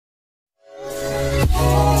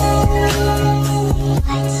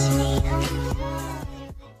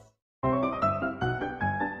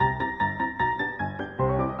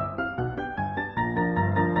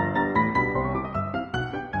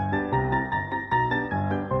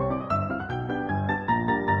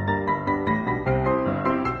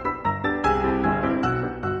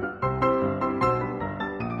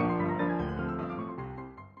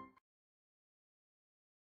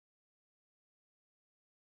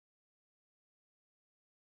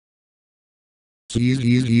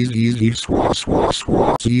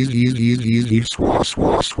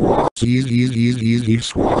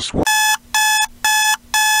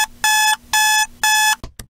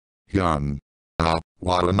Yawn.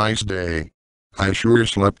 What a nice day. I sure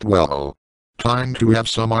slept well. Time to have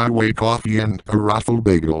some highway coffee and a raffle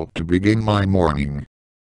bagel to begin my morning.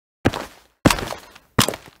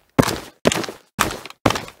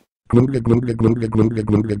 Glooga glooga glooga glooga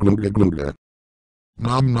glooga glooga glooga.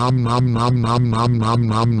 Nom nom nom nom nom nom nom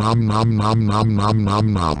nom nom nom nom nom nom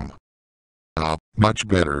nom nom. Much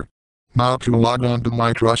better. Now to log on to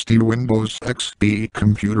my trusty Windows XP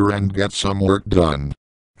computer and get some work done.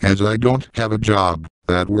 As I don't have a job,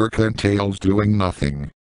 that work entails doing nothing.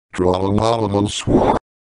 Trollololol swore.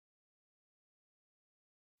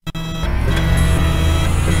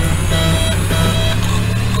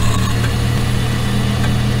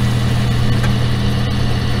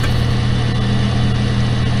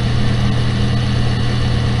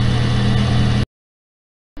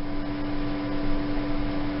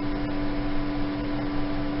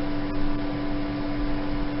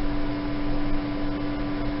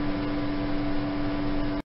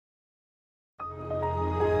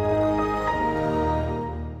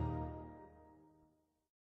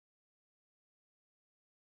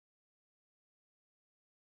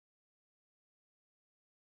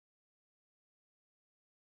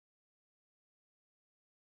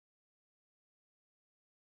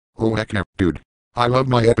 Oh heck yeah, dude. I love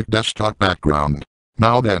my epic desktop background.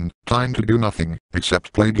 Now then, time to do nothing,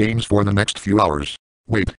 except play games for the next few hours.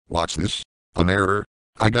 Wait, what's this? An error?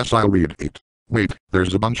 I guess I'll read it. Wait,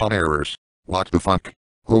 there's a bunch of errors. What the fuck?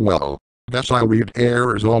 Oh well. Guess I'll read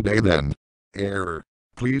errors all day then. Error.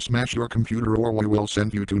 Please smash your computer or we will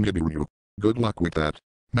send you to Nibiru. Good luck with that.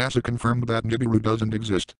 NASA confirmed that Nibiru doesn't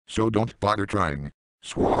exist, so don't bother trying.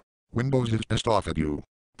 Swore. Windows is pissed off at you.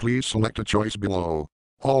 Please select a choice below.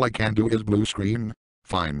 All I can do is blue screen.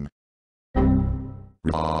 Fine.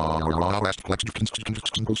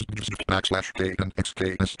 Backslash K and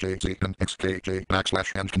XK SJZ and XKJ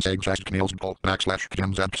backslash and consag nails ball backslash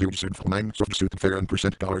gems and suit 9 sort of suit fair and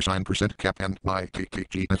 % cap and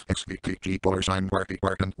YTTG $XVTG $war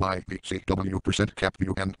and YVCW cap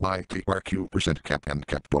U and YTRQ cap and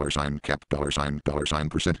cap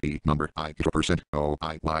 $E number I O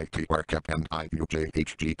I YTR cap and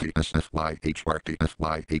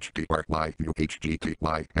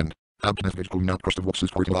IUJHGTSFYHRTFYHTRYUHGTY and Abstinence physical mount crust of what's this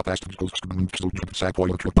portal up fast physical sap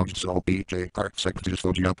oil trip bunches so BJ R segments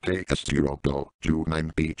logi up KS0 go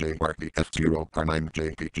 29 BJ R F0 R9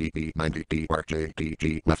 JPGB 90 B R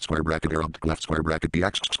JDG left square bracket arrow left square bracket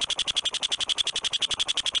BX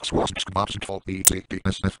Swasp opposite fault BC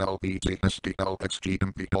SFL BC SDL XG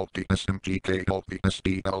MP alt SMGK alt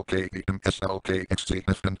SDLK SLK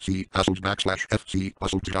XCF and C hustled backslash FC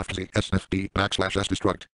hustled SFD backslash S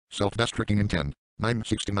destruct self-destructing in 10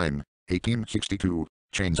 969 1862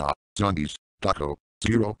 chainsaw zombies taco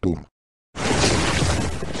 0 boom.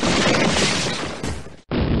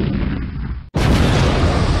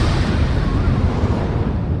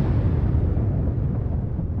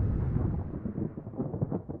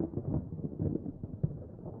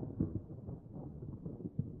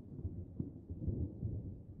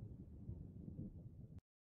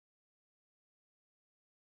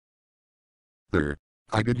 There.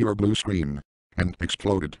 I did your blue screen. And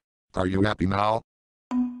exploded. Are you happy now?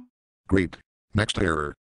 Great. Next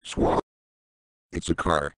error. Swat. It's a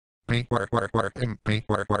car. No,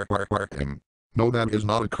 that is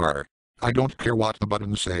not a car. I don't care what the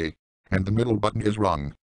buttons say. And the middle button is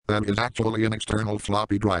wrong. That is actually an external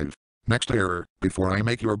floppy drive. Next error. Before I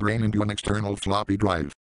make your brain into an external floppy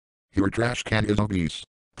drive. Your trash can is obese.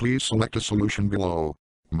 Please select a solution below.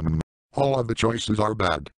 All of the choices are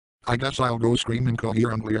bad. I guess I'll go scream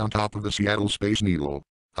incoherently on top of the Seattle Space Needle.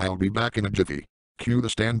 I'll be back in a jiffy. Cue the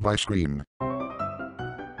standby screen.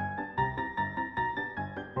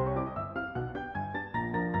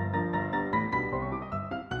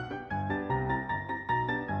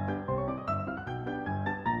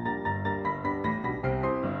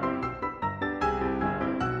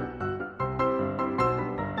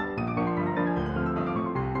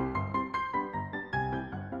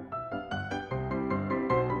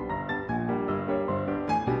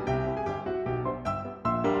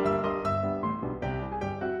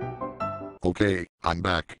 Okay, I'm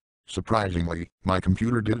back. Surprisingly, my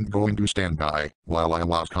computer didn't go into standby while I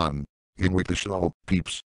was gone. In with the show,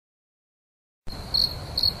 peeps.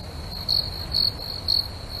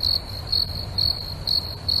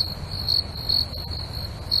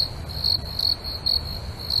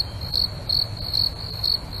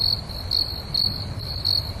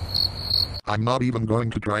 I'm not even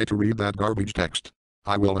going to try to read that garbage text.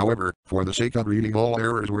 I will, however, for the sake of reading all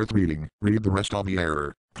errors worth reading, read the rest of the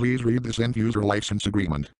error. Please read this end-user license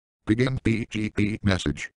agreement. Begin PGP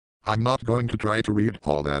message. I'm not going to try to read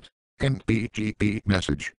all that. End PGP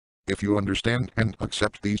message. If you understand and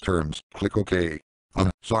accept these terms, click OK.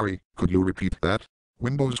 Sorry, could you repeat that?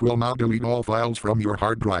 Windows will now delete all files from your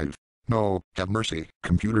hard drive. No, have mercy,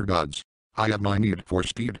 computer gods. I have my need for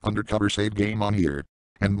speed undercover save game on here.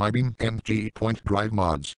 And my Beam and G point drive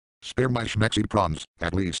mods. Spare my schmexy prawns,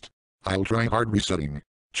 at least. I'll try hard resetting.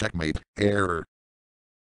 Checkmate, error.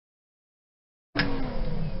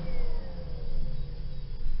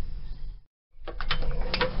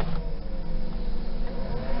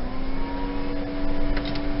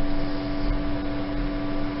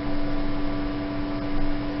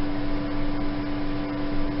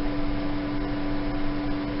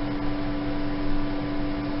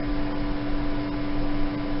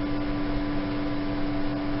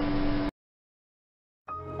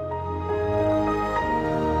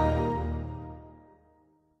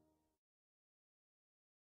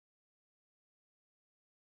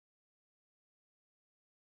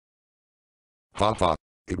 Haha.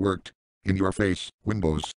 It worked. In your face,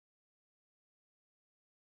 Windows.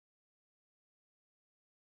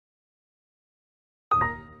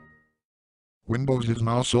 Windows is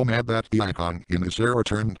now so mad that the icon in this error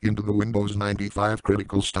turned into the Windows 95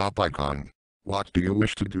 critical stop icon. What do you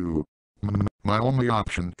wish to do? My only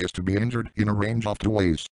option is to be injured in a range of 2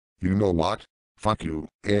 ways. You know what? Fuck you,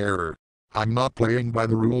 error. I'm not playing by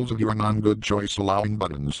the rules of your non-good choice allowing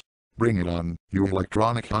buttons. Bring it on, you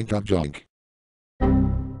electronic hunk of junk.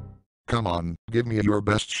 Come on, give me your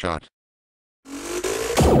best shot.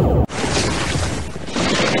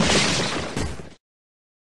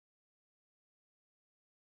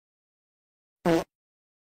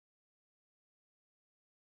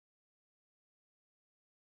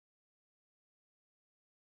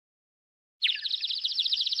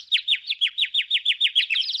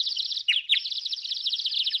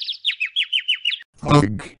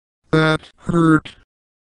 Ugh, that hurt.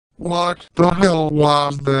 What the hell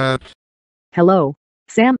was that? Hello,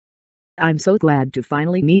 Sam. I'm so glad to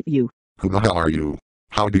finally meet you. Who the hell are you?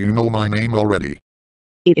 How do you know my name already?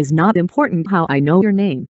 It is not important how I know your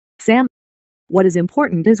name, Sam. What is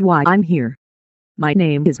important is why I'm here. My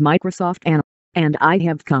name is Microsoft Anna, and I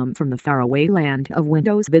have come from the faraway land of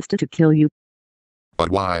Windows Vista to kill you.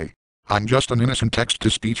 But why? I'm just an innocent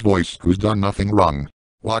text-to-speech voice who's done nothing wrong.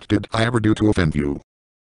 What did I ever do to offend you?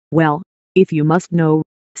 Well, if you must know,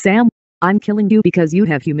 Sam, I'm killing you because you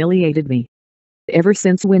have humiliated me. Ever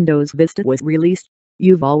since Windows Vista was released,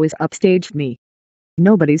 you've always upstaged me.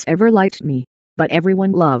 Nobody's ever liked me, but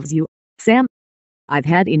everyone loves you, Sam. I've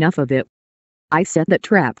had enough of it. I set the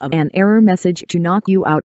trap of an error message to knock you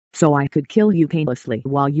out, so I could kill you painlessly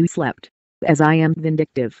while you slept, as I am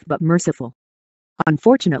vindictive but merciful.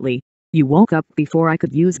 Unfortunately, you woke up before I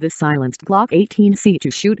could use this silenced Glock 18C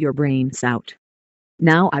to shoot your brains out.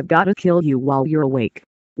 Now I've gotta kill you while you're awake,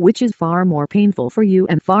 which is far more painful for you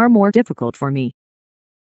and far more difficult for me.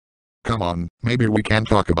 Come on, maybe we can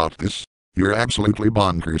talk about this. You're absolutely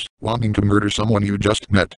bonkers, wanting to murder someone you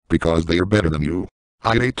just met because they are better than you.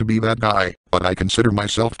 I hate to be that guy, but I consider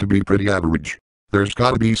myself to be pretty average. There's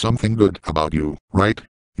gotta be something good about you, right?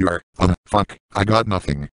 You're, fuck, I got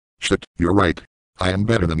nothing. Shit, you're right. I am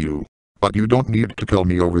better than you. But you don't need to kill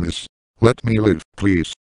me over this. Let me live,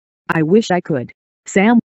 please. I wish I could,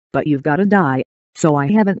 Sam, but you've gotta die, so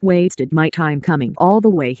I haven't wasted my time coming all the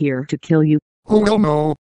way here to kill you. Oh hell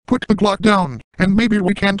no. Put the Glock down, and maybe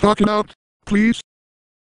we can talk it out, please?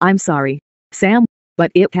 I'm sorry, Sam,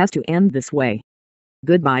 but it has to end this way.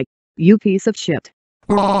 Goodbye, you piece of shit.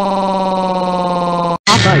 Ah!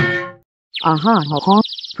 Aha ha ha,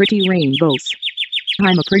 pretty rainbows.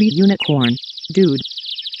 I'm a pretty unicorn, dude.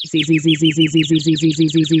 Take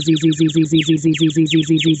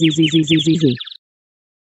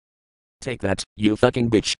that, you fucking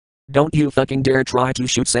bitch. Don't you fucking dare try to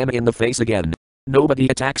shoot Sam in the face again. Nobody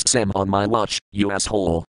attacks Sam on my watch, you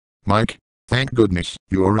asshole. Mike, thank goodness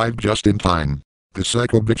you arrived just in time. The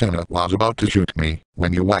psycho bitch Anna was about to shoot me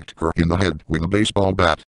when you whacked her in the head with a baseball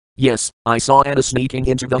bat. Yes, I saw Anna sneaking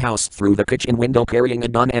into the house through the kitchen window carrying a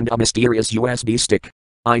gun and a mysterious USB stick.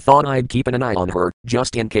 I thought I'd keep an eye on her,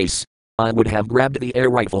 just in case. I would have grabbed the air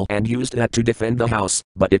rifle and used that to defend the house,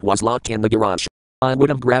 but it was locked in the garage. I would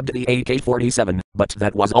have grabbed the AK-47, but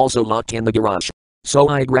that was also locked in the garage. So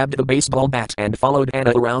I grabbed the baseball bat and followed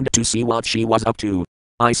Anna around to see what she was up to.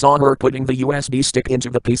 I saw her putting the USB stick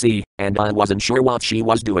into the PC, and I wasn't sure what she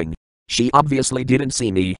was doing. She obviously didn't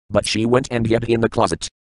see me, but she went and hid in the closet.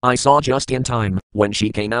 I saw just in time when she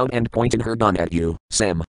came out and pointed her gun at you,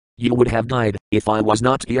 Sam. You would have died if I was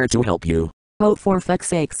not here to help you. Oh, for fuck's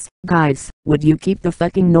sakes, guys, would you keep the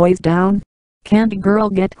fucking noise down? Can't a girl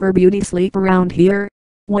get her beauty sleep around here?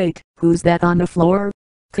 Wait, who's that on the floor?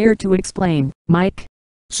 Care to explain, Mike?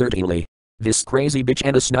 Certainly. This crazy bitch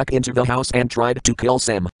Anna snuck into the house and tried to kill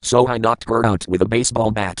Sam, so I knocked her out with a baseball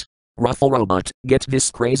bat. Ruffle Robot, get this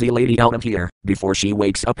crazy lady out of here, before she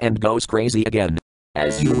wakes up and goes crazy again.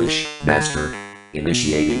 As you wish, Master.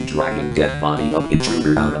 Initiating dragging dead body of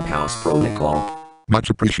intruder out of house protocol. Much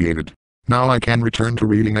appreciated. Now I can return to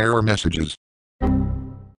reading error messages.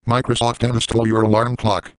 Microsoft Anna stole your alarm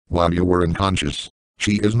clock while you were unconscious.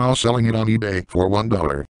 She is now selling it on eBay for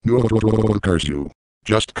 $1. No, curse you.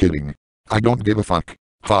 Just kidding. I don't give a fuck.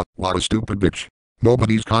 Ha, what a stupid bitch.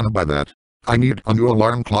 Nobody's gonna buy that. I need a new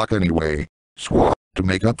alarm clock anyway. Swat. To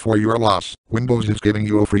make up for your loss, Windows is giving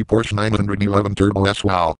you a free Porsche 911 Turbo S.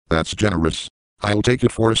 Wow, that's generous. I'll take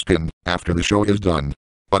it for a spin after the show is done.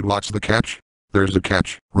 But what's the catch? There's a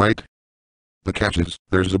catch, right? The catch is,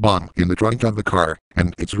 there's a bomb in the trunk of the car,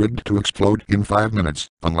 and it's rigged to explode in 5 minutes,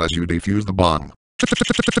 unless you defuse the bomb.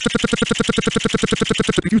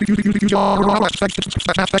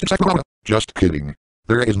 Just kidding.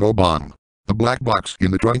 There is no bomb. The black box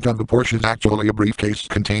in the trunk of the Porsche is actually a briefcase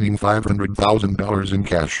containing $500,000 in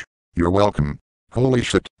cash. You're welcome. Holy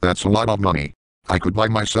shit, that's a lot of money. I could buy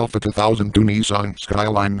myself a 2002 Nissan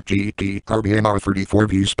Skyline GT RBNR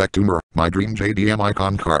 34V Spectumer, my dream JDM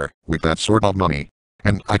icon car, with that sort of money.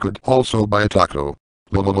 And I could also buy a taco.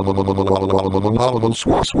 Give me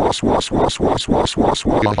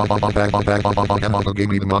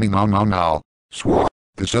the money now.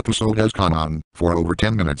 This episode has gone on for over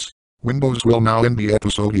 10 minutes. Windows will now end the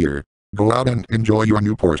episode here. Go out and enjoy your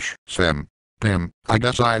new Porsche, Sam. Damn, I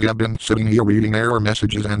guess I have been sitting here reading error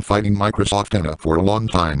messages and fighting Microsoft Anna for a long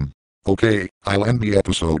time. Okay, I'll end the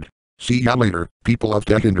episode. See ya later, people of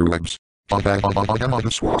tech interwebs.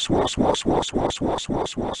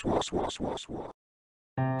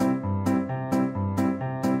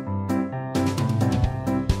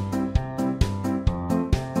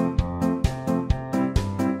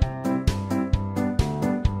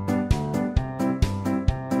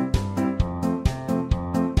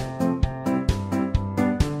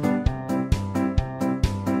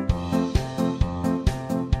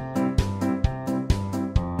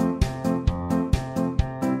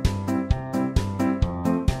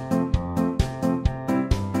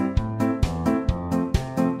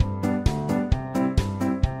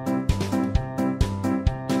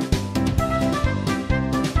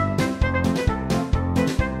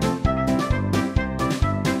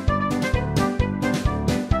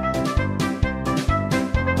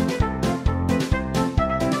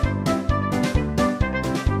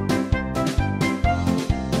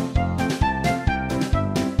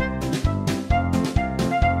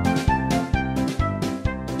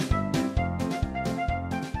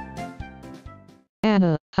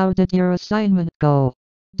 Anna, how did your assignment go?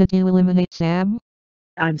 Did you eliminate Sam?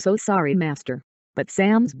 I'm so sorry, Master. But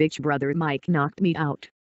Sam's bitch brother Mike knocked me out,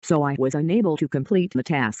 so I was unable to complete the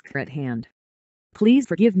task at hand. Please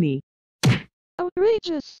forgive me.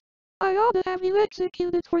 Outrageous! I ought to have you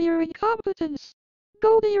executed for your incompetence.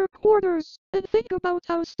 Go to your quarters and think about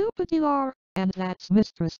how stupid you are, and that's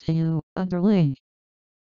mistress to you, underling.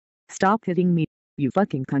 Stop hitting me, you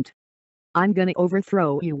fucking cunt. I'm gonna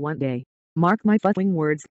overthrow you one day. Mark my fucking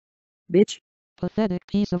words. Bitch. Pathetic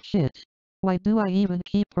piece of shit. Why do I even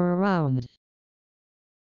keep her around?